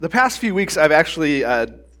The past few weeks, I've actually,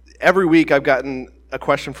 every week I've gotten a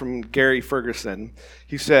question from Gary Ferguson.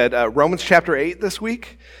 He said, Romans chapter 8 this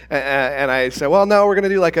week? And I said, well, no, we're going to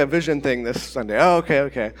do like a vision thing this Sunday. Oh,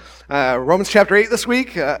 okay. Romans chapter 8 this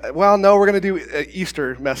week? Well, no, we're going to do an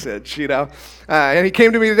Easter message, you know. And he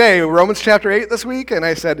came to me today, Romans chapter 8 this week? And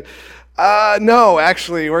I said, no,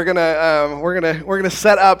 actually, we're gonna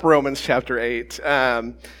set up Romans chapter 8.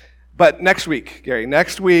 But next week, Gary,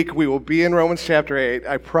 next week we will be in Romans chapter 8,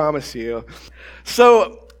 I promise you.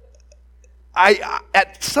 So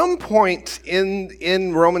at some point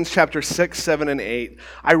in Romans chapter 6, 7, and 8,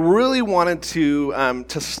 I really wanted to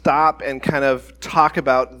stop and kind of talk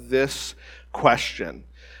about this question,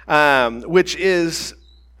 which is,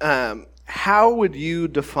 how would you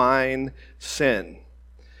define sin?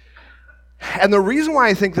 And the reason why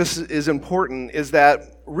I think this is important is that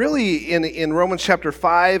really in Romans chapter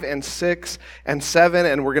 5 and 6 and 7,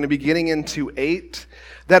 and we're going to be getting into 8,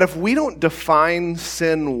 that if we don't define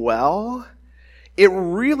sin well, it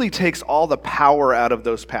really takes all the power out of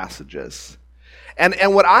those passages.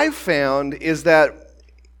 And what I've found is that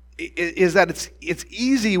it's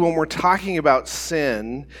easy when we're talking about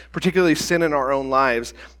sin, particularly sin in our own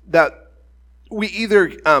lives, that we either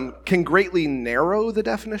can greatly narrow the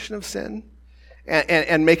definition of sin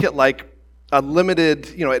and make it like a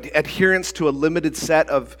limited, adherence to a limited set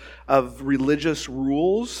of religious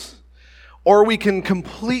rules, or we can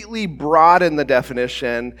completely broaden the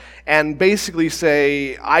definition and basically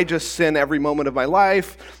say, I just sin every moment of my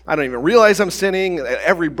life. I don't even realize I'm sinning.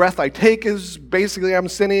 Every breath I take is basically I'm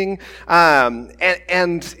sinning. And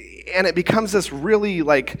it becomes this really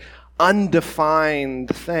like undefined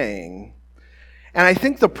thing. And I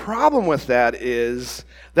think the problem with that is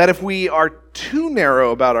that if we are too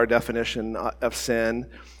narrow about our definition of sin,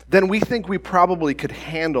 then we think we probably could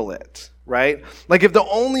handle it, right? Like if the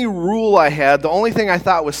only rule I had, the only thing I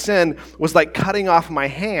thought was sin was like cutting off my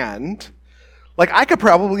hand, like I could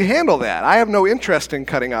probably handle that. I have no interest in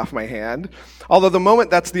cutting off my hand. Although the moment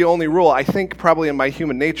that's the only rule, I think probably in my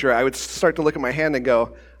human nature, I would start to look at my hand and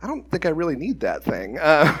go, I don't think I really need that thing,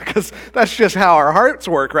 because that's just how our hearts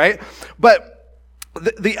work, right? But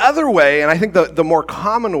the other way, and I think the more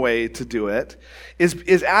common way to do it,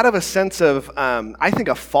 is out of a sense of, I think,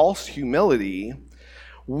 a false humility.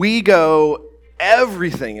 We go,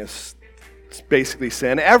 everything is basically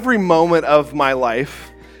sin. Every moment of my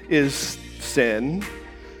life is sin.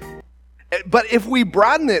 But if we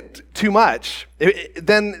broaden it too much,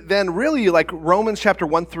 then really like Romans chapter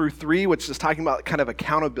 1 through 3, which is talking about kind of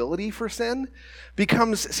accountability for sin,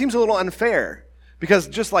 seems a little unfair. Because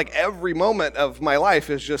just like every moment of my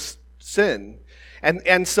life is just sin.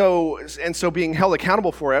 And so being held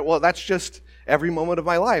accountable for it, well, that's just every moment of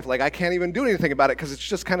my life. Like I can't even do anything about it because it's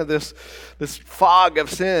just kind of this fog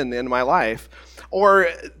of sin in my life. Or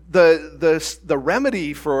the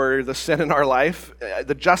remedy for the sin in our life,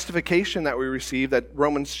 the justification that we receive that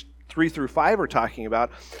Romans 3 through 5 are talking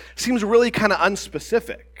about, seems really kind of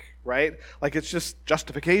unspecific. Right? Like it's just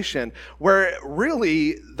justification, where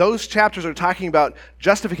really those chapters are talking about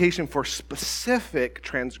justification for specific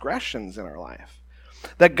transgressions in our life.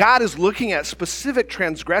 That God is looking at specific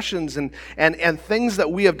transgressions and things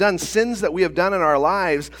that we have done, sins that we have done in our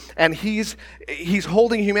lives, and He's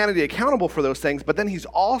holding humanity accountable for those things, but then He's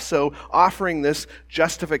also offering this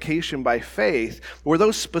justification by faith, where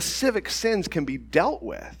those specific sins can be dealt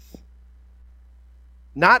with.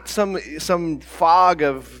 Not some fog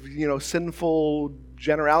of, sinful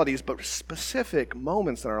generalities, but specific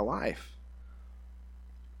moments in our life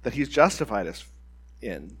that He's justified us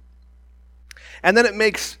in. And then it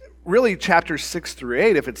makes really chapters 6 through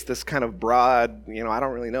 8, if it's this kind of broad, I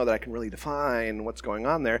don't really know that I can really define what's going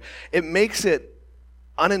on there, it makes it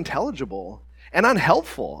unintelligible and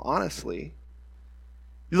unhelpful, honestly.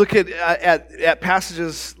 You look at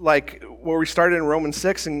passages like where we started in Romans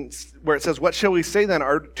 6, and where it says, what shall we say then?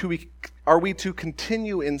 Are we to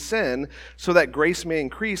continue in sin so that grace may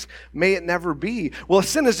increase? May it never be. Well,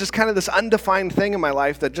 sin is just kind of this undefined thing in my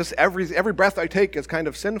life that just every breath I take is kind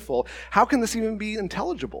of sinful. How can this even be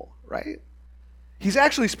intelligible, right? He's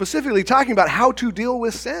actually specifically talking about how to deal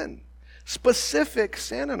with sin, specific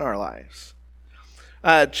sin in our lives.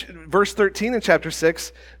 Verse 13 in chapter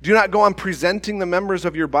 6, do not go on presenting the members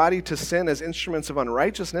of your body to sin as instruments of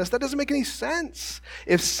unrighteousness. That doesn't make any sense.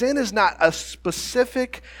 If sin is not a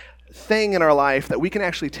specific thing in our life that we can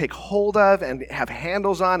actually take hold of and have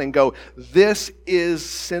handles on and go, this is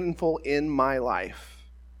sinful in my life.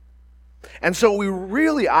 And so we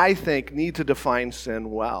really, I think, need to define sin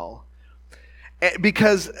well.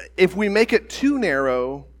 Because if we make it too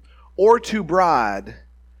narrow or too broad,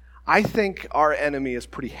 I think our enemy is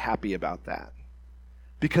pretty happy about that.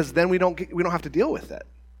 because then we don't have to deal with it,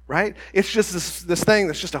 right? It's just this thing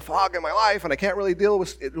that's just a fog in my life, and I can't really deal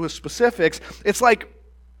with specifics. It's like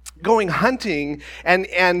going hunting,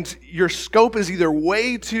 and your scope is either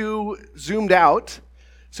way too zoomed out,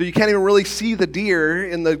 so you can't even really see the deer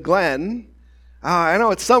in the glen. I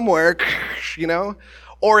know it's somewhere,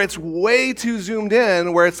 or it's way too zoomed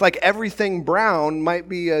in where it's like everything brown might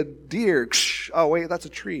be a deer. Oh, wait, that's a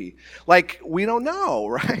tree. Like, we don't know,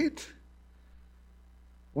 right?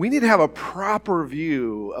 We need to have a proper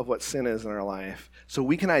view of what sin is in our life so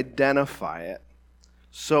we can identify it,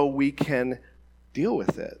 so we can deal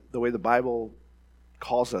with it the way the Bible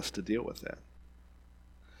calls us to deal with it.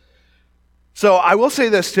 So I will say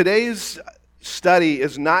this, today's study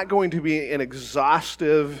is not going to be an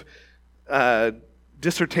exhaustive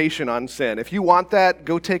dissertation on sin. If you want that,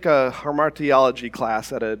 go take a hamartiology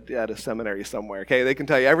class at a seminary somewhere, okay? They can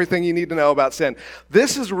tell you everything you need to know about sin.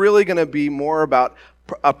 This is really going to be more about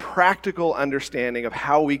a practical understanding of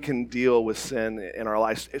how we can deal with sin in our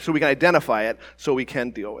lives, so we can identify it, so we can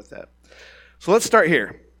deal with it. So let's start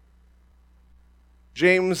here.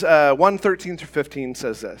 James 1:13-15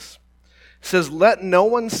 says this. It says, "Let no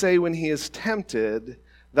one say when he is tempted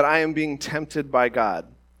that I am being tempted by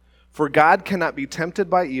God. For God cannot be tempted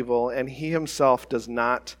by evil, and he himself does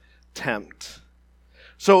not tempt."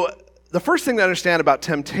 So the first thing to understand about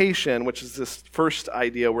temptation, which is this first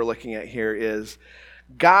idea we're looking at here, is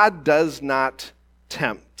God does not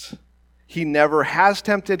tempt. He never has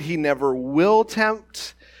tempted. He never will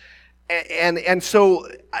tempt. And so,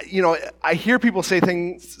 I hear people say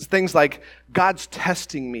things like, God's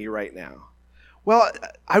testing me right now. Well,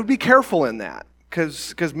 I would be careful in that,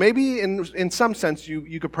 because maybe in some sense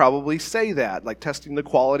you could probably say that, like testing the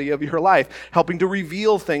quality of your life, helping to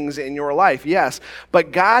reveal things in your life, yes.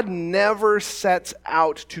 But God never sets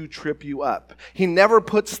out to trip you up. He never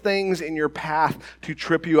puts things in your path to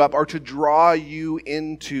trip you up or to draw you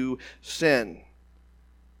into sin.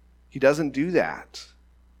 He doesn't do that.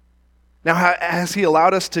 Now, has he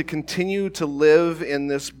allowed us to continue to live in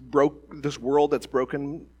this world that's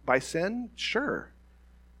broken by sin? Sure.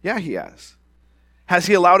 Yeah, he has. Has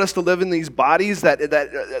he allowed us to live in these bodies,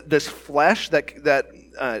 this flesh that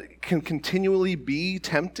can continually be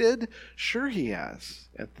tempted? Sure he has.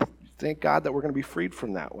 And thank God that we're going to be freed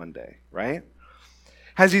from that one day, right?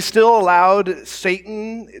 Has he still allowed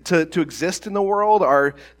Satan to exist in the world?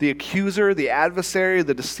 Or the accuser, the adversary,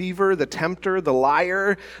 the deceiver, the tempter, the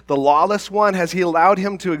liar, the lawless one? Has he allowed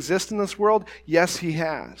him to exist in this world? Yes, he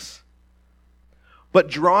has. But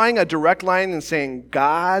drawing a direct line and saying,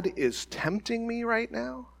 God is tempting me right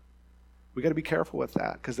now, we got to be careful with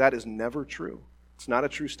that, because that is never true. It's not a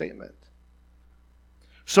true statement.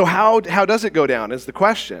 So how does it go down is the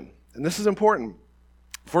question. And this is important.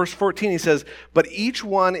 Verse 14, he says, "But each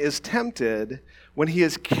one is tempted when he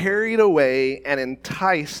is carried away and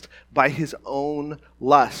enticed by his own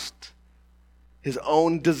lust," his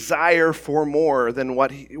own desire for more than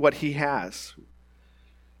what he has.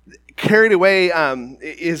 Carried away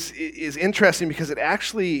is interesting because it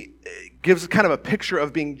actually gives kind of a picture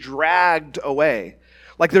of being dragged away.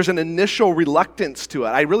 Like there's an initial reluctance to it.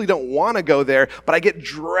 I really don't want to go there, but I get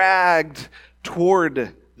dragged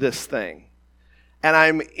toward this thing. And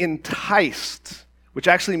I'm enticed, which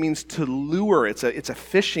actually means to lure. It's a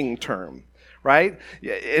fishing term, right?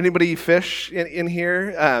 Anybody fish in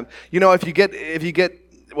here?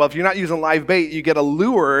 If you're not using live bait, you get a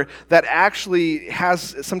lure that actually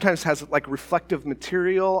sometimes has like reflective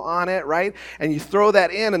material on it, right? And you throw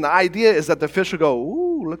that in, and the idea is that the fish will go,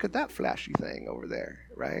 "Ooh, look at that flashy thing over there,"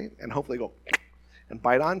 right? And hopefully go and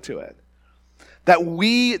bite onto it.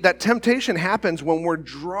 That temptation happens when we're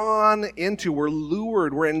drawn into, we're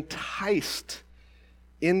lured, we're enticed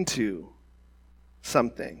into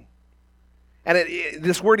something. And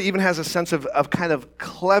this word even has a sense of kind of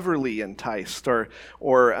cleverly enticed or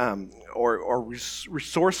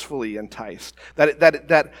resourcefully enticed. That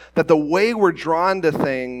the way we're drawn to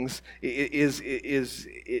things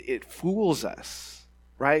it fools us,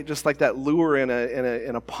 right? Just like that lure in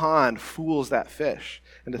a pond fools that fish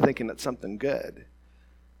into thinking it's something good,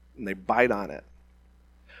 and they bite on it.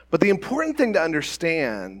 But the important thing to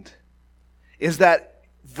understand is that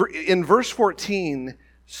in verse 14,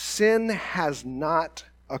 sin has not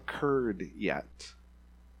occurred yet.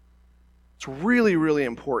 It's really, really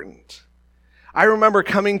important. I remember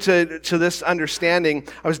coming to this understanding.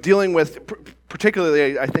 I was dealing with,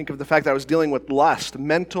 particularly I think of the fact that I was dealing with lust,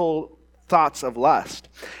 mental thoughts of lust.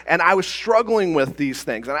 And I was struggling with these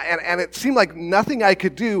things. And it seemed like nothing I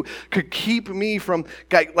could do could keep me from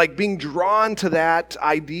like being drawn to that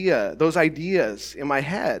idea, those ideas in my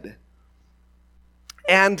head.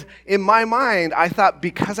 And in my mind, I thought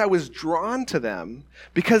because I was drawn to them,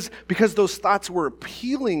 because those thoughts were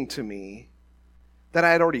appealing to me, that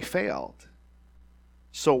I had already failed.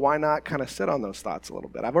 So why not kind of sit on those thoughts a little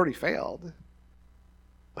bit? I've already failed.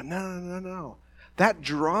 But no. That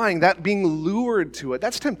drawing, that being lured to it,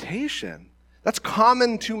 that's temptation. That's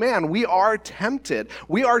common to man. We are tempted.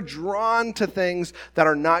 We are drawn to things that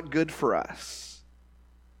are not good for us.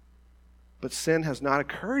 But sin has not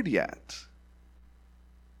occurred yet.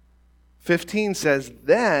 15 says,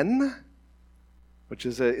 then, which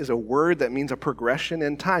is a word that means a progression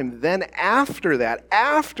in time. Then after that,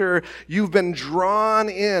 after you've been drawn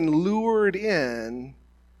in, lured in,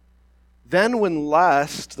 then when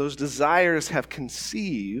lust, those desires have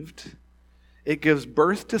conceived, it gives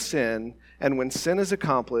birth to sin, and when sin is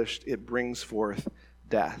accomplished, it brings forth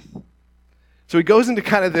death. So he goes into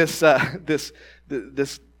kind of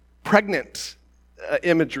this pregnant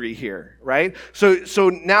imagery here, right? So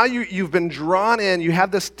now you've been drawn in, you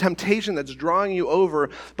have this temptation that's drawing you over,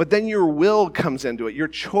 but then your will comes into it, your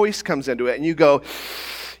choice comes into it, and you go,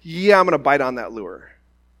 yeah, I'm going to bite on that lure.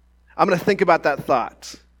 I'm going to think about that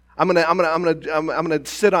thought. I'm gonna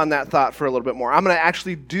sit on that thought for a little bit more. I'm gonna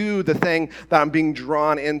actually do the thing that I'm being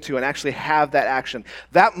drawn into and actually have that action.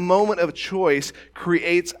 That moment of choice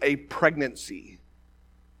creates a pregnancy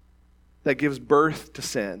that gives birth to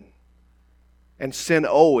sin. And sin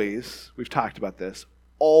always, we've talked about this,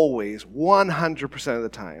 always, 100% of the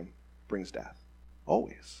time, brings death.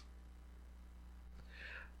 Always.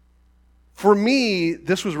 For me,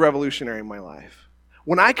 this was revolutionary in my life.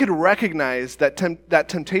 When I could recognize that that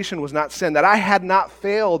temptation was not sin, that I had not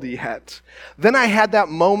failed yet, then I had that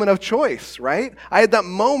moment of choice, right? I had that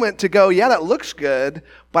moment to go, yeah, that looks good,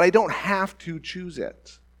 but I don't have to choose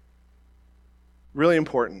it. Really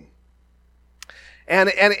important. And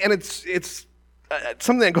it's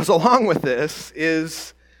something that goes along with this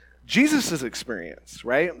is Jesus' experience,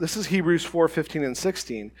 right? This is Hebrews 4:15 and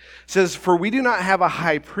 16. It says, "For we do not have a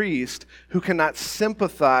high priest who cannot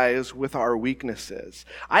sympathize with our weaknesses."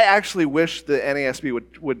 I actually wish the NASB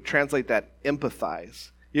would translate that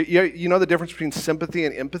empathize. You know the difference between sympathy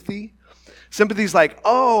and empathy? Sympathy is like,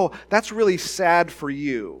 oh, that's really sad for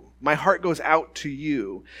you. My heart goes out to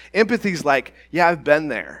you. Empathy is like, yeah, I've been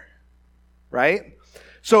there, right?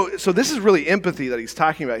 So this is really empathy that he's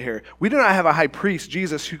talking about here. We do not have a high priest,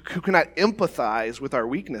 Jesus, who cannot empathize with our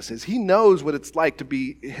weaknesses. He knows what it's like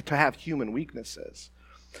to have human weaknesses.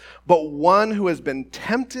 But one who has been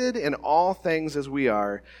tempted in all things as we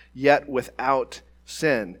are, yet without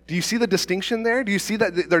sin. Do you see the distinction there? Do you see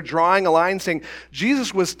that they're drawing a line saying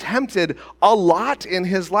Jesus was tempted a lot in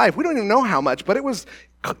his life? We don't even know how much, but it was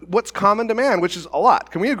what's common to man, which is a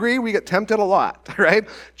lot. Can we agree we get tempted a lot, right?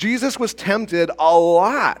 Jesus was tempted a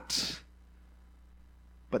lot,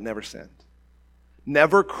 but never sinned.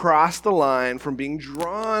 Never crossed the line from being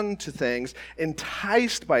drawn to things,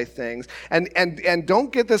 enticed by things. And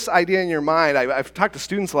don't get this idea in your mind. I've talked to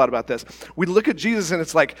students a lot about this. We look at Jesus and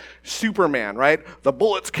it's like Superman, right? The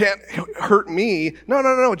bullets can't hurt me.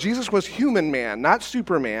 No. Jesus was human man, not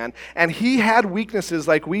Superman. And he had weaknesses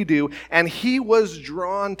like we do. And he was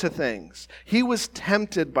drawn to things. He was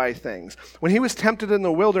tempted by things. When he was tempted in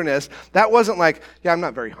the wilderness, that wasn't like, yeah, I'm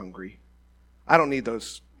not very hungry. I don't need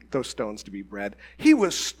those stones to be bread. He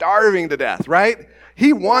was starving to death, right?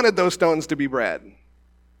 He wanted those stones to be bread,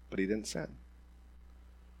 but he didn't sin.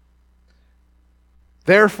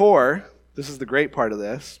 Therefore, this is the great part of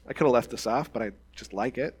this. I could have left this off, but I just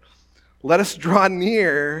like it. Let us draw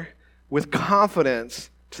near with confidence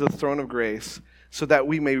to the throne of grace, so that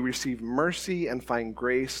we may receive mercy and find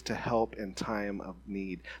grace to help in time of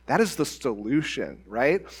need. That is the solution,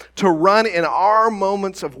 right? To run in our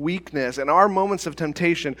moments of weakness and our moments of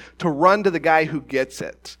temptation, to run to the guy who gets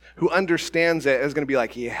it, who understands it, is going to be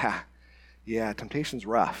like, yeah, temptation's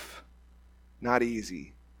rough, not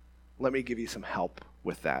easy. Let me give you some help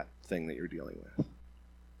with that thing that you're dealing with.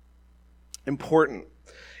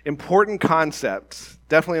 Important concept,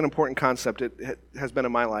 definitely an important concept it has been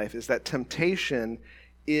in my life, is that temptation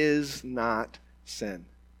is not sin.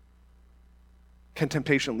 Can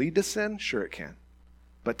temptation lead to sin? Sure it can.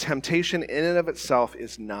 But temptation in and of itself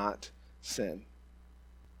is not sin.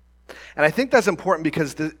 And I think that's important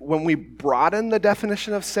because when we broaden the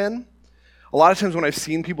definition of sin, a lot of times when I've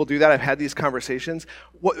seen people do that, I've had these conversations,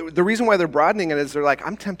 the reason why they're broadening it is they're like,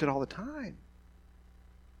 I'm tempted all the time.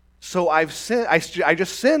 So I've sinned. I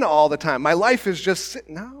just sin all the time. My life is just sin.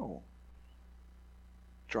 No.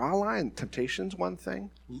 Draw a line. Temptation's one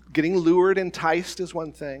thing. Getting lured, enticed is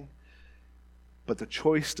one thing. But the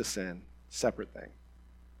choice to sin, separate thing.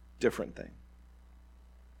 Different thing.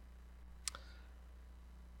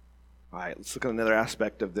 All right, let's look at another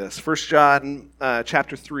aspect of this. 1 John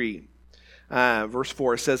chapter 3, verse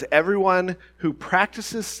 4 says, "Everyone who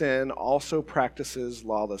practices sin also practices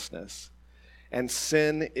lawlessness, and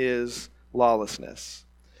sin is lawlessness."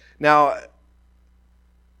 Now,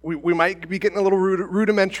 we might be getting a little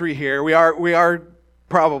rudimentary here. We are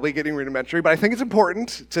probably getting rudimentary, but I think it's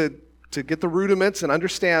important to get the rudiments and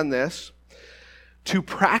understand this. To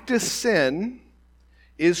practice sin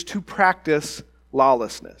is to practice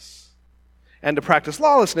lawlessness. And to practice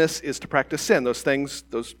lawlessness is to practice sin. Those things,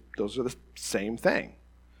 those are the same thing.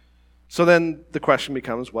 So then the question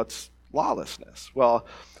becomes, what's lawlessness? Well,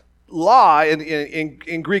 law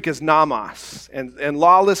in Greek is nomos. And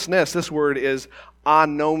lawlessness, this word is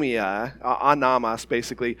anomia, anamos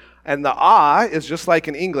basically. And the is just like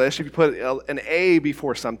in English, if you put an A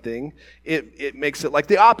before something, it makes it like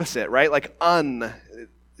the opposite, right? Like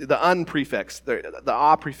the prefix,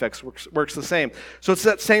 the prefix works the same. So it's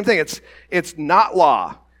that same thing. It's not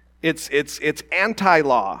law. It's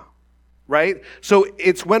anti-law, right? So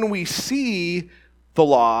it's when we see the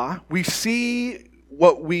law, we see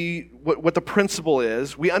what the principle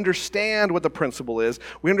is, we understand what the principle is,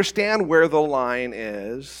 we understand where the line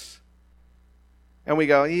is, and we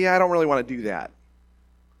go, yeah, I don't really want to do that.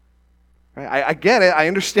 Right? I get it. I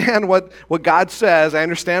understand what God says. I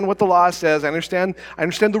understand what the law says. I understand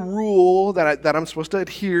the rule that I'm supposed to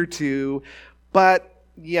adhere to. But,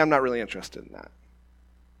 yeah, I'm not really interested in that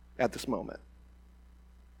at this moment.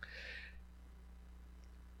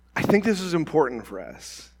 I think this is important for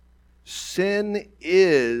us. Sin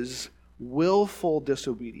is willful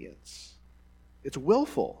disobedience. It's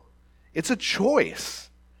willful. It's a choice.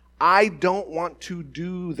 I don't want to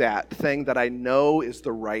do that thing that I know is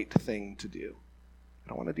the right thing to do. I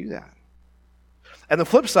don't want to do that. And the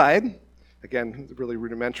flip side, again, really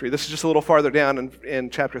rudimentary, this is just a little farther down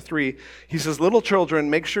in chapter 3. He says, "Little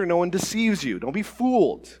children, make sure no one deceives you. Don't be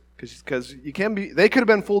fooled." Because they could have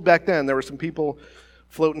been fooled back then. There were some people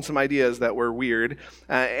floating some ideas that were weird.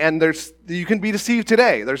 And you can be deceived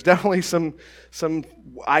today. There's definitely some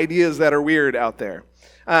ideas that are weird out there.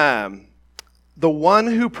 The one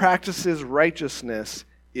who practices righteousness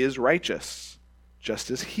is righteous, just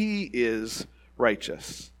as he is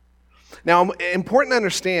righteous. Now, important to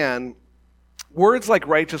understand, words like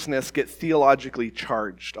righteousness get theologically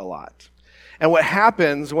charged a lot. And what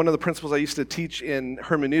happens, one of the principles I used to teach in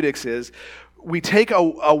hermeneutics is, we take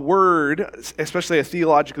a word, especially a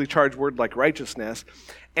theologically charged word like righteousness,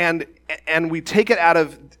 and we take it out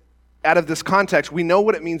of this context. We know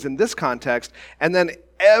what it means in this context, and then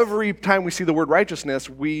every time we see the word righteousness,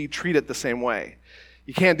 we treat it the same way.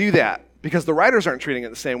 You can't do that because the writers aren't treating it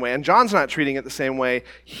the same way, and John's not treating it the same way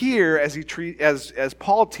here as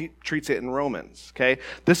Paul treats it in Romans. Okay,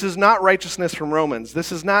 this is not righteousness from Romans.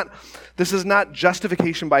 This is not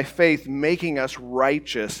justification by faith making us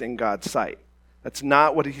righteous in God's sight. That's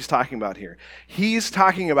not what he's talking about here. He's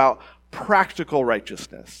talking about practical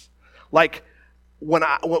righteousness, like when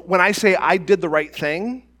I say I did the right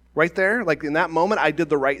thing. Right there, like in that moment, I did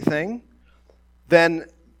the right thing, then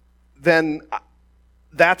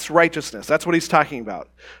that's righteousness. That's what he's talking about.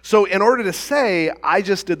 So in order to say, I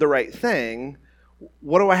just did the right thing,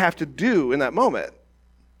 what do I have to do in that moment?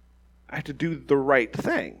 I have to do the right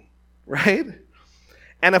thing, right?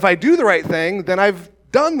 And if I do the right thing, then I've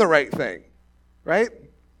done the right thing, right?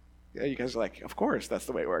 Yeah, you guys are like, of course, that's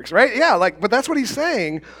the way it works, right? Yeah, but that's what he's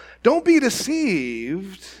saying. Don't be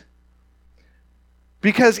deceived.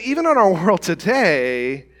 Because even in our world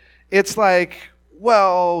today, it's like,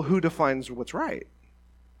 well, who defines what's right?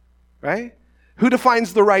 Right? Who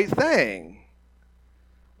defines the right thing?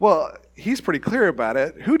 Well, he's pretty clear about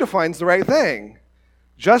it. Who defines the right thing?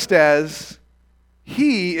 Just as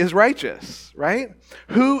he is righteous, right?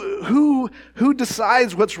 Who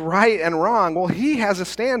decides what's right and wrong? Well, he has a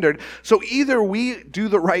standard. So either we do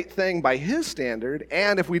the right thing by his standard,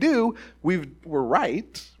 and if we do, we're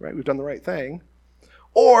right? We've done the right thing.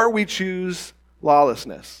 Or we choose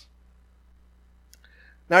lawlessness.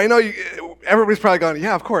 Now, everybody's probably going,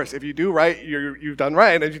 yeah, of course, if you do right, you've done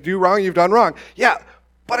right, and if you do wrong, you've done wrong. Yeah,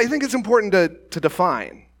 but I think it's important to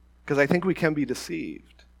define, because I think we can be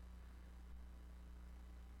deceived.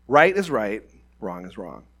 Right is right, wrong is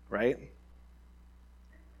wrong, right?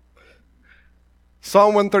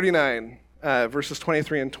 Psalm 139, verses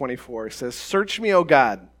 23 and 24 says, "Search me, O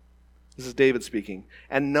God," this is David speaking,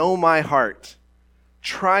 "and know my heart.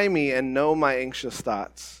 Try me and know my anxious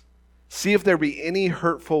thoughts. See if there be any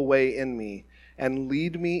hurtful way in me, and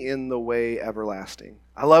lead me in the way everlasting."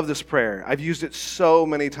 I love this prayer. I've used it so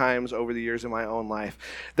many times over the years in my own life.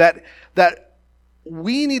 That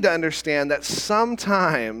we need to understand that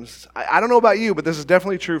sometimes, I don't know about you, but this is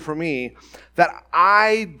definitely true for me, that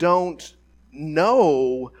I don't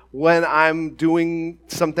know when I'm doing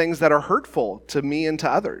some things that are hurtful to me and to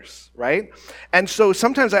others, right? And so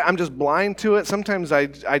sometimes I'm just blind to it. Sometimes I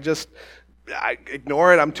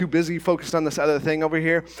ignore it. I'm too busy focused on this other thing over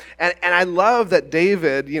here. And I love that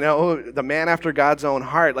David, the man after God's own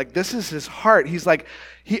heart, like this is his heart. He's like,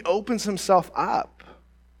 he opens himself up.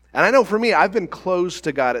 And I know for me, I've been closed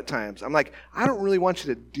to God at times. I'm like, I don't really want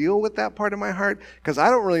you to deal with that part of my heart because I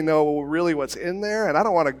don't really know really what's in there and I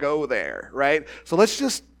don't want to go there, right? So let's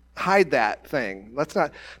just hide that thing. Let's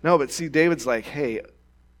not. No, but see, David's like, hey,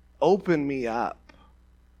 open me up.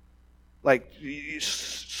 Like,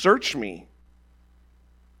 search me.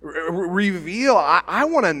 Reveal. I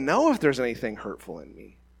want to know if there's anything hurtful in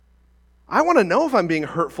me. I want to know if I'm being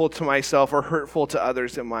hurtful to myself or hurtful to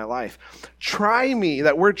others in my life. Try me.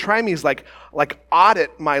 That word try me is like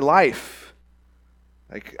audit my life.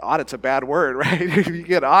 Like audit's a bad word, right? You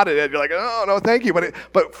get audited, you're like, oh, no, thank you.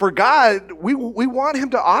 But for God, we want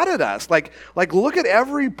him to audit us. Like look at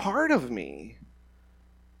every part of me.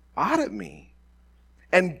 Audit me.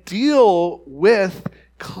 And deal with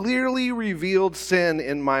clearly revealed sin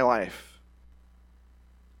in my life.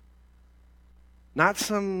 Not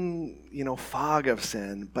some, fog of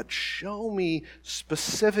sin, but show me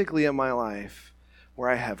specifically in my life where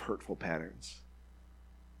I have hurtful patterns.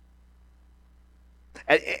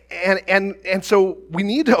 And so we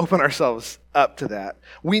need to open ourselves up to that.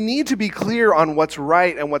 We need to be clear on what's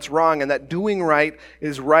right and what's wrong, and that doing right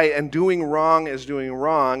is right and doing wrong is doing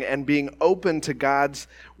wrong, and being open to God's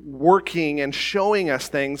working and showing us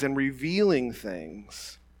things and revealing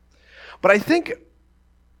things. But I think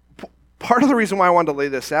part of the reason why I wanted to lay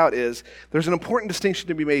this out is there's an important distinction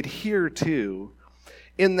to be made here too,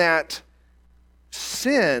 in that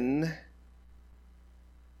sin,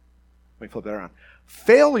 let me flip that around.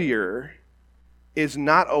 Failure is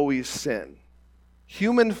not always sin.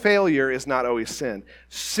 Human failure is not always sin.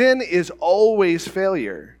 Sin is always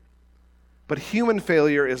failure, but human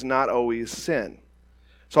failure is not always sin.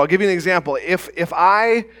 So I'll give you an example. If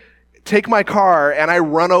I take my car and I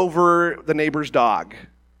run over the neighbor's dog,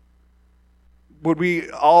 would we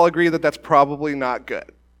all agree that that's probably not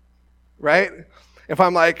good, right? If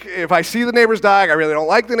I see the neighbor's dog, I really don't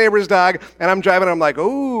like the neighbor's dog, and I'm driving, I'm like,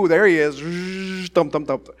 oh, there he is, thump, thump,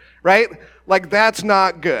 thump, right? Like, that's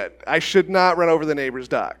not good. I should not run over the neighbor's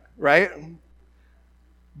dog, right?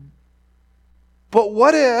 But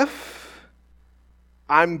what if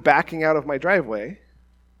I'm backing out of my driveway,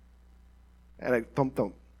 and I thump,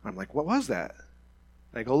 thump. I'm like, what was that?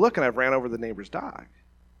 And I go look, and I've ran over the neighbor's dog.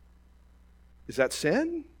 Is that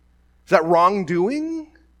sin? Is that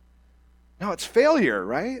wrongdoing? No, it's failure,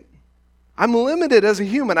 right? I'm limited as a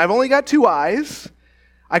human. I've only got 2 eyes.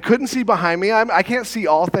 I couldn't see behind me. I can't see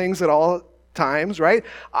all things at all times, right?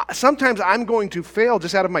 Sometimes I'm going to fail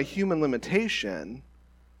just out of my human limitation.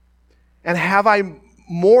 And have I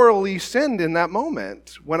morally sinned in that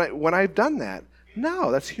moment when I've done that? No,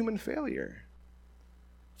 that's human failure.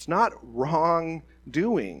 It's not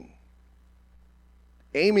wrongdoing.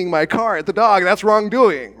 Aiming my car at the dog, that's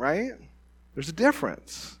wrongdoing, right? There's a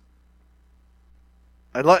difference.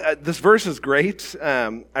 This verse is great.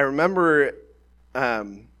 I remember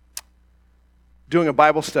doing a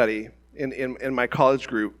Bible study in my college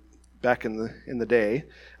group back in the day,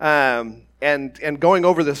 and going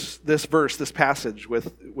over this verse, this passage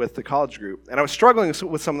with the college group. And I was struggling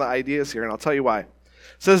with some of the ideas here, and I'll tell you why. It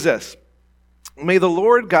says this: May the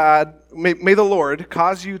Lord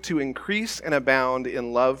cause you to increase and abound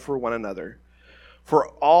in love for one another, for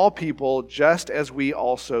all people, just as we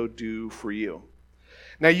also do for you.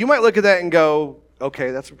 Now, you might look at that and go,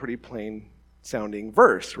 okay, that's a pretty plain sounding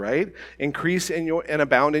verse, right? Increase and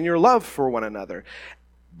abound in your love for one another.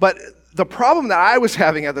 But the problem that I was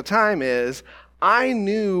having at the time is I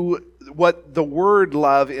knew what the word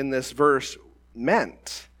love in this verse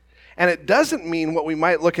meant. And it doesn't mean what we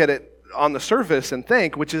might look at it on the surface and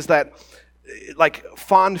think, which is that like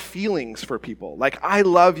fond feelings for people. Like, I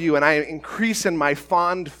love you and I increase in my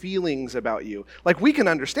fond feelings about you. Like, we can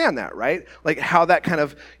understand that, right? Like how that kind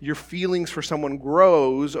of, your feelings for someone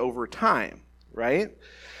grows over time, right?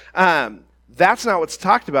 That's not what's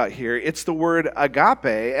talked about here. It's the word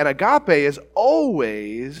agape, and agape is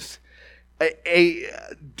always a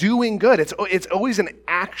doing good. It's always an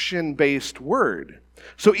action-based word.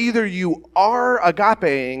 So either you are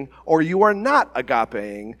agapeing or you are not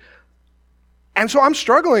agapeing. And so I'm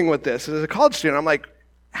struggling with this as a college student. I'm like,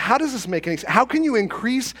 how does this make any sense? How can you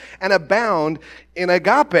increase and abound in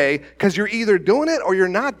agape? Because you're either doing it or you're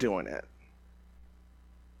not doing it.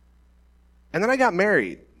 And then I got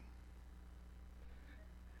married.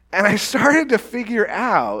 And I started to figure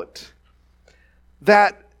out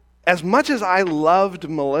that as much as I loved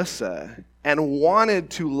Melissa and wanted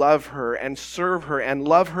to love her and serve her and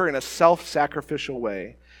love her in a self-sacrificial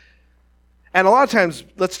way, and a lot of times,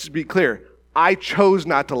 let's just be clear, I chose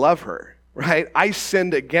not to love her, right? I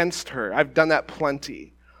sinned against her. I've done that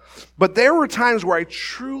plenty. But there were times where I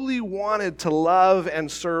truly wanted to love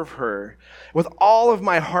and serve her with all of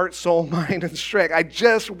my heart, soul, mind, and strength. I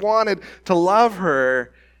just wanted to love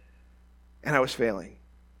her, and I was failing.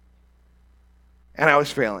 And I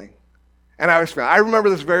was failing. And I was failing. I remember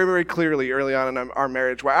this very, very clearly early on in our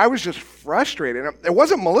marriage where I was just frustrated. It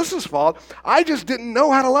wasn't Melissa's fault. I just didn't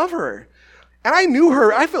know how to love her. And I knew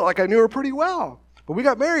her. I felt like I knew her pretty well. But we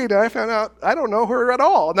got married, and I found out I don't know her at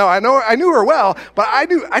all. No, I knew her well, but I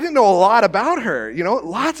didn't know a lot about her. You know,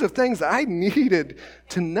 lots of things that I needed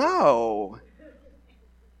to know.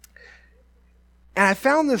 And I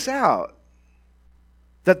found this out,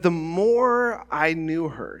 that the more I knew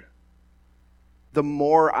her, the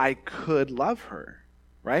more I could love her,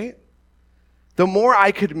 right? The more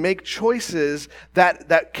I could make choices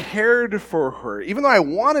that cared for her. Even though I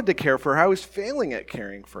wanted to care for her, I was failing at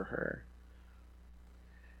caring for her.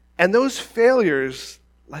 And those failures,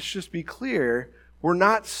 let's just be clear, were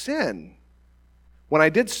not sin. When I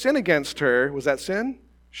did sin against her, was that sin?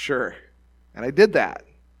 Sure. And I did that.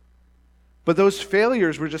 But those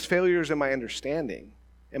failures were just failures in my understanding,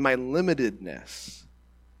 in my limitedness.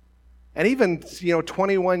 And even,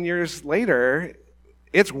 21 years later,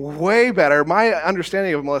 it's way better. My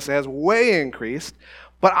understanding of Melissa has way increased,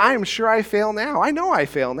 but I'm sure I fail now. I know I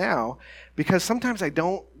fail now because sometimes I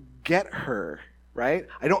don't get her, right?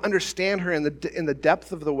 I don't understand her in the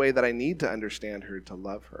depth of the way that I need to understand her to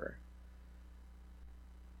love her.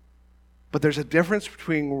 But there's a difference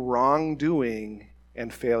between wrongdoing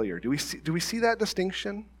and failure. Do we see that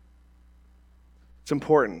distinction? It's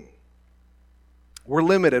important. We're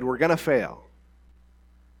limited. We're going to fail.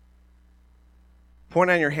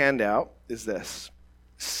 Point on your handout is this.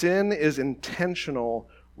 Sin is intentional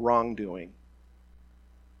wrongdoing.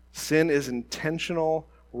 Sin is intentional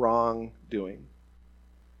wrongdoing.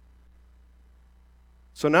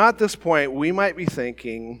 So now at this point, we might be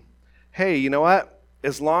thinking, hey, you know what?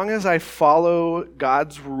 As long as I follow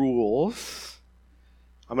God's rules,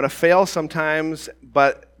 I'm going to fail sometimes,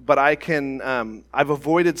 but I can, I've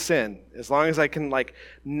avoided sin. As long as I can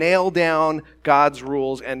nail down God's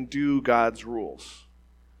rules and do God's rules.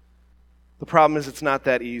 The problem is it's not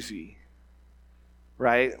that easy,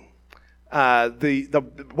 right?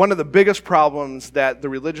 One of the biggest problems that the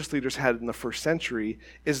religious leaders had in the first century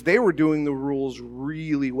is they were doing the rules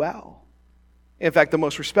really well. In fact, the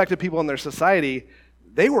most respected people in their society,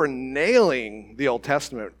 they were nailing the Old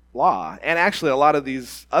Testament law, and actually a lot of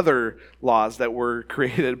these other laws that were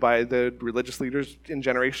created by the religious leaders in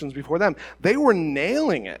generations before them, they were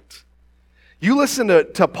nailing it. You listen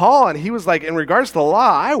to Paul, and he was like, in regards to the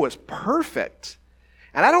law, I was perfect.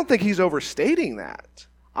 And I don't think he's overstating that.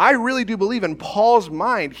 I really do believe in Paul's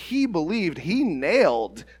mind, he believed he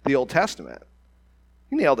nailed the Old Testament.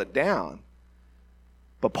 He nailed it down.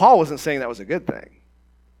 But Paul wasn't saying that was a good thing.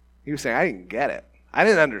 He was saying, I didn't get it. I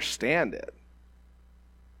didn't understand it.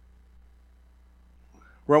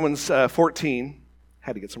 Romans 14,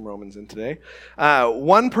 had to get some Romans in today.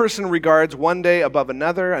 One person regards one day above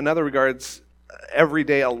another regards every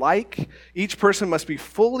day alike. Each person must be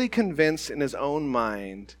fully convinced in his own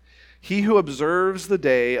mind. He who observes the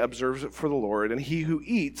day observes it for the Lord, and he who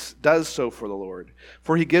eats does so for the Lord.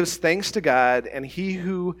 For he gives thanks to God, and he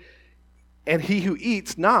who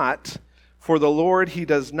eats not for the Lord, he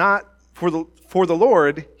does not for the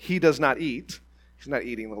Lord he does not eat. He's not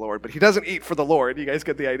eating the Lord, but he doesn't eat for the Lord. You guys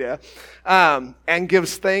get the idea. And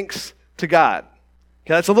gives thanks to God.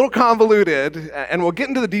 Okay, that's a little convoluted, and we'll get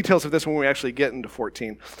into the details of this when we actually get into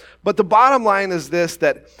 14. But the bottom line is this,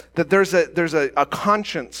 that there's a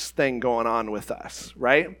conscience thing going on with us,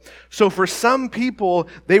 right? So for some people,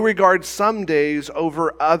 they regard some days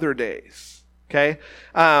over other days, okay?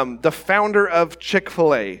 The founder of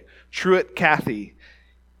Chick-fil-A, Truett Cathy,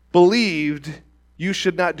 believed you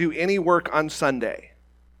should not do any work on Sunday,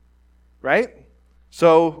 right?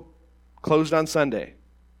 So, closed on Sunday.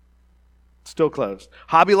 Still closed.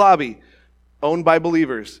 Hobby Lobby, owned by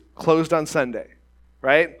believers, closed on Sunday,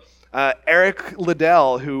 right? Eric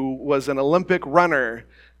Liddell, who was an Olympic runner,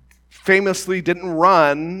 famously didn't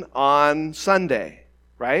run on Sunday,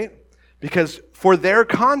 right? Because for their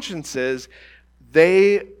consciences,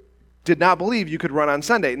 they did not believe you could run on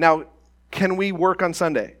Sunday. Now, can we work on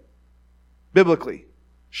Sunday? Biblically,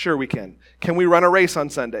 sure we can. Can we run a race on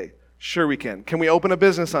Sunday? Sure we can. Can we open a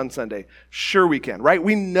business on Sunday? Sure we can, right?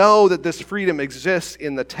 We know that this freedom exists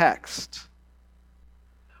in the text.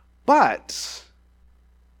 But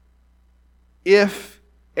if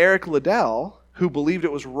Eric Liddell, who believed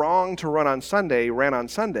it was wrong to run on Sunday, ran on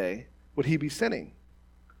Sunday, would he be sinning?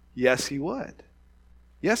 Yes, he would.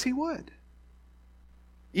 Yes, he would.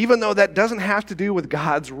 Even though that doesn't have to do with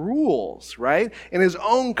God's rules, right? In his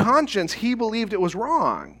own conscience, he believed it was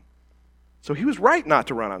wrong. So he was right not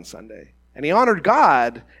to run on Sunday. And he honored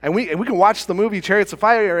God. And we can watch the movie Chariots of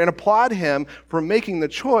Fire and applaud him for making the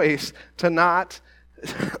choice to not,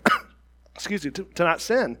 to not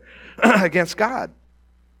sin against God.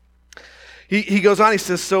 He goes on, he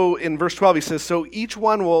says, so in verse 12, he says, so each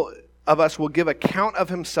one of us will give account of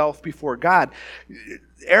himself before God.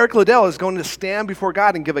 Eric Liddell is going to stand before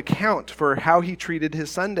God and give account for how he treated his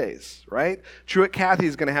Sundays, right? Truett Cathy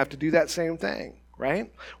is going to have to do that same thing.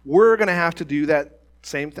 Right? We're going to have to do that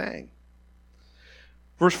same thing.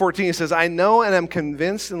 Verse 14, he says, I know and am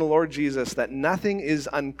convinced in the Lord Jesus that nothing is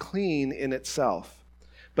unclean in itself.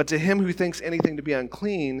 But to him who thinks anything to be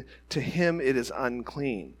unclean, to him it is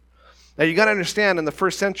unclean. Now you got to understand, in the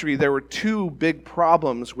first century, there were two big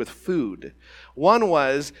problems with food. One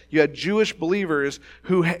was you had Jewish believers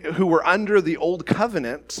who were under the old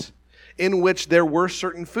covenant, in which there were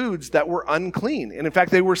certain foods that were unclean. And in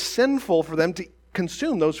fact, they were sinful for them to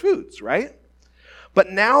consume those foods, right? But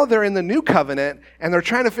now they're in the new covenant and they're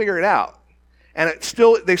trying to figure it out. And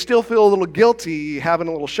they still feel a little guilty having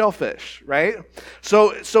a little shellfish, right?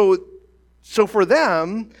 So for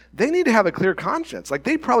them, they need to have a clear conscience. Like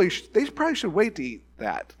they probably should wait to eat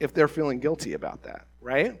that if they're feeling guilty about that,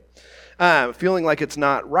 right? Feeling like it's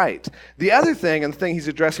not right. The other thing, and the thing he's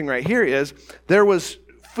addressing right here, is there was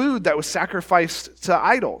food that was sacrificed to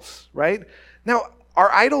idols, right? Now,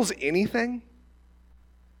 are idols anything?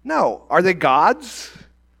 No. Are they gods?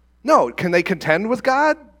 No. Can they contend with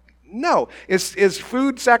God? No. Is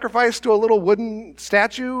food sacrificed to a little wooden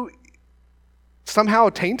statue somehow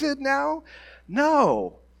tainted now?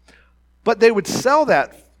 No. But they would sell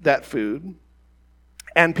that food,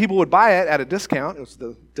 and people would buy it at a discount. It was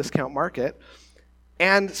the discount market.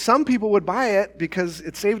 And some people would buy it because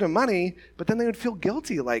it saved them money, but then they would feel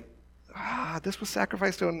guilty, like, this was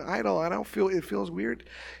sacrificed to an idol. It feels weird.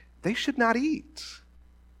 They should not eat.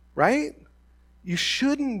 Right? You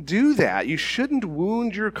shouldn't do that. You shouldn't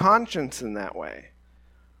wound your conscience in that way.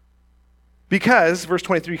 Because, verse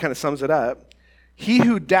 23 kind of sums it up, he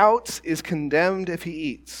who doubts is condemned if he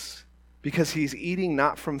eats, because he's eating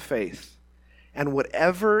not from faith. And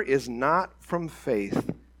whatever is not from faith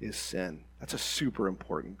is sin. That's a super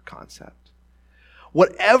important concept.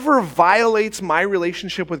 Whatever violates my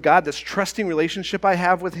relationship with God, this trusting relationship I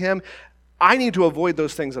have with him, I need to avoid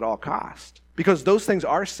those things at all costs. Because those things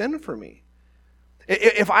are sin for me.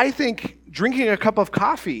 If I think drinking a cup of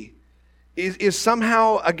coffee is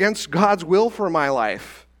somehow against God's will for my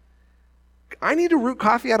life, I need to root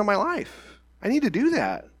coffee out of my life. I need to do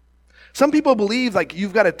that. Some people believe like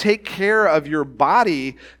you've got to take care of your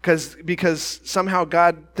body because somehow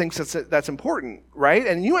God thinks that's important, right?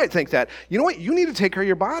 And you might think that. You know what? You need to take care of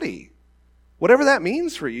your body. Whatever that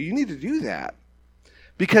means for you, you need to do that.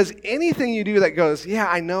 Because anything you do that goes, yeah,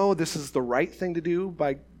 I know this is the right thing to do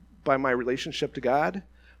by my relationship to God,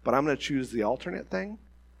 but I'm going to choose the alternate thing,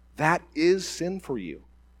 that is sin for you.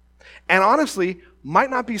 And honestly,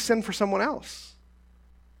 might not be sin for someone else.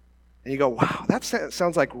 And you go, wow, that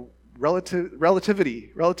sounds like relative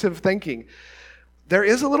thinking. There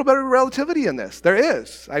is a little bit of relativity in this. There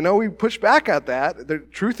is. I know we push back at that. The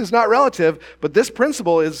truth is not relative, but this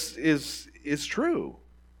principle is true.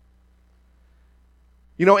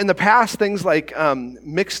 You know, in the past, things like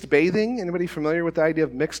mixed bathing. Anybody familiar with the idea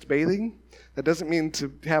of mixed bathing? That doesn't mean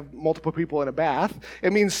to have multiple people in a bath.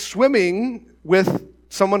 It means swimming with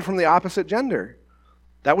someone from the opposite gender.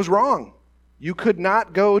 That was wrong. You could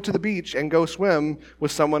not go to the beach and go swim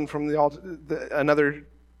with someone from another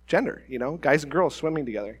gender. You know, guys and girls swimming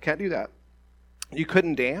together. Can't do that. You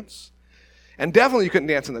couldn't dance. And definitely you couldn't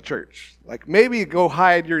dance in the church. Like maybe go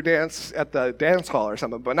hide your dance at the dance hall or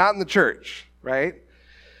something, but not in the church, right?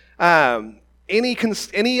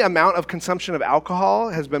 Any amount of consumption of alcohol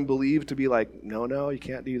has been believed to be like, no, you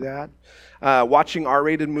can't do that. Watching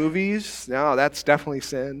R-rated movies, no, that's definitely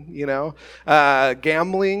sin, you know.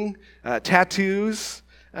 Gambling, tattoos,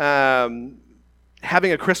 having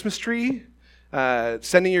a Christmas tree,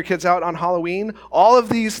 sending your kids out on Halloween, all of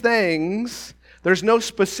these things, there's no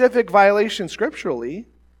specific violation scripturally,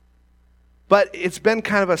 but it's been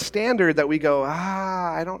kind of a standard that we go,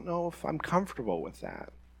 I don't know if I'm comfortable with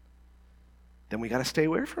that. Then we got to stay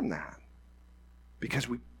away from that because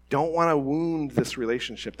we don't want to wound this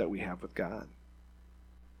relationship that we have with God.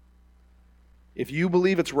 If you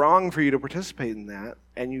believe it's wrong for you to participate in that,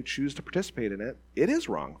 and you choose to participate in it, it is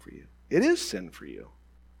wrong for you. It is sin for you.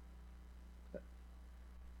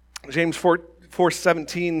 James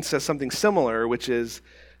 4:17 says something similar, which is,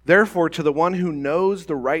 therefore, to the one who knows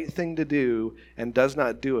the right thing to do and does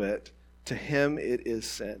not do it, to him it is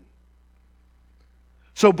sin.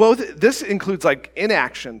 So this includes like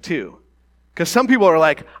inaction too. Because some people are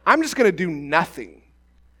like, I'm just going to do nothing.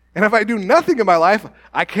 And if I do nothing in my life,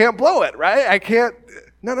 I can't blow it, right? I can't.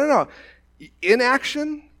 No.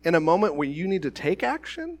 Inaction in a moment when you need to take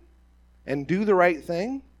action and do the right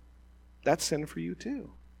thing, that's sin for you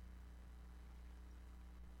too.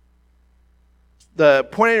 The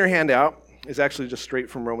point on your handout is actually just straight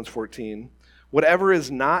from Romans 14. Whatever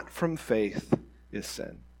is not from faith is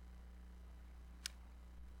sin.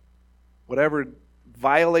 Whatever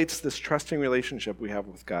violates this trusting relationship we have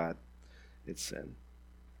with God, it's sin.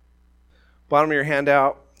 Bottom of your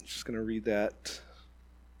handout, I'm just going to read that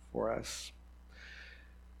for us.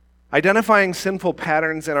 Identifying sinful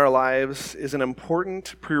patterns in our lives is an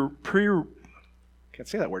important prerequisite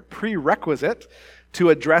to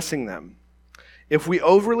addressing them. If we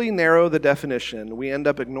overly narrow the definition, we end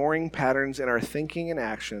up ignoring patterns in our thinking and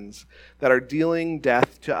actions that are dealing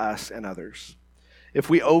death to us and others. If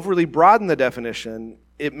we overly broaden the definition,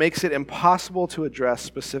 it makes it impossible to address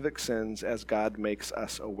specific sins as God makes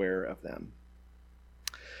us aware of them.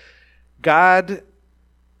 God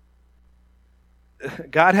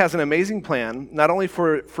has an amazing plan, not only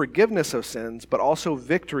for forgiveness of sins, but also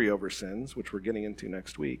victory over sins, which we're getting into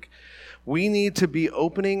next week. We need to be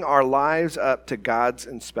opening our lives up to God's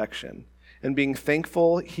inspection and being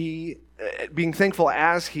thankful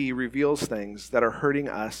as He reveals things that are hurting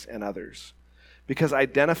us and others. Because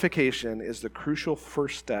identification is the crucial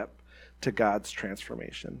first step to God's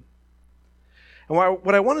transformation. And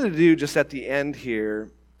what I wanted to do just at the end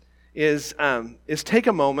here is take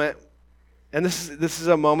a moment, and this is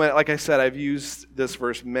a moment, like I said, I've used this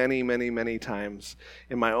verse many, many, many times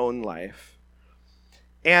in my own life,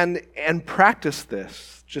 and practice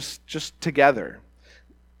this just together.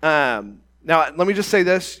 Now, let me just say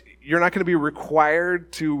this: you're not going to be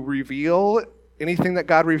required to reveal anything that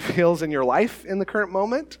God reveals in your life in the current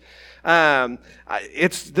moment.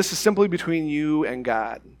 This is simply between you and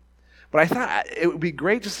God. But I thought it would be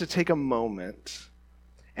great just to take a moment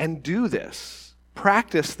and do this.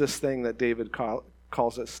 Practice this thing that David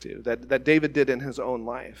calls us to, that David did in his own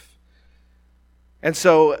life. And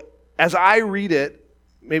so, as I read it,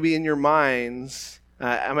 maybe in your minds,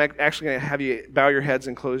 I'm actually going to have you bow your heads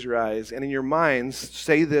and close your eyes, and in your minds,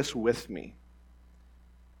 say this with me.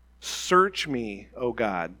 Search me, O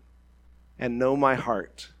God, and know my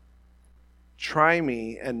heart. Try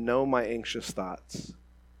me and know my anxious thoughts,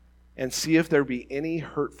 and see if there be any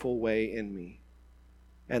hurtful way in me,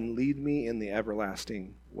 and lead me in the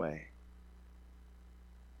everlasting way.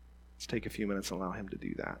 Let's take a few minutes and allow Him to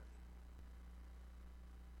do that.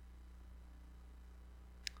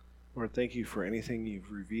 Lord, thank you for anything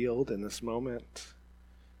you've revealed in this moment.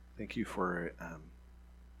 Thank you for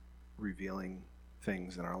revealing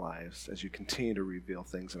things in our lives as you continue to reveal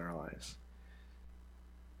things in our lives.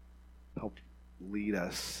 Help lead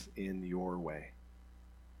us in your way.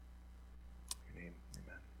 In your name,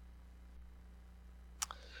 amen.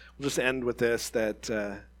 We'll just end with this, that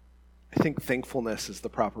I think thankfulness is the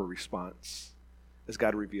proper response as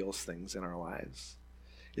God reveals things in our lives.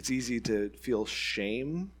 It's easy to feel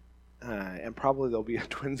shame, and probably there'll be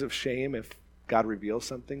twinge of shame if God reveals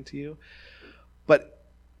something to you. But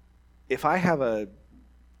if I have a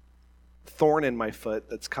thorn in my foot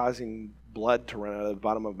that's causing blood to run out of the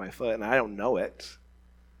bottom of my foot and I don't know it,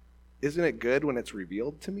 isn't it good when it's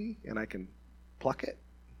revealed to me and I can pluck it,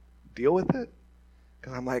 deal with it?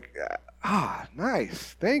 Because I'm like,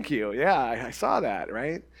 nice, thank you. Yeah, I saw that,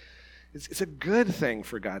 right? It's a good thing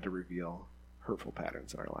for God to reveal hurtful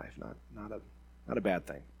patterns in our life, not a bad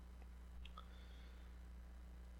thing.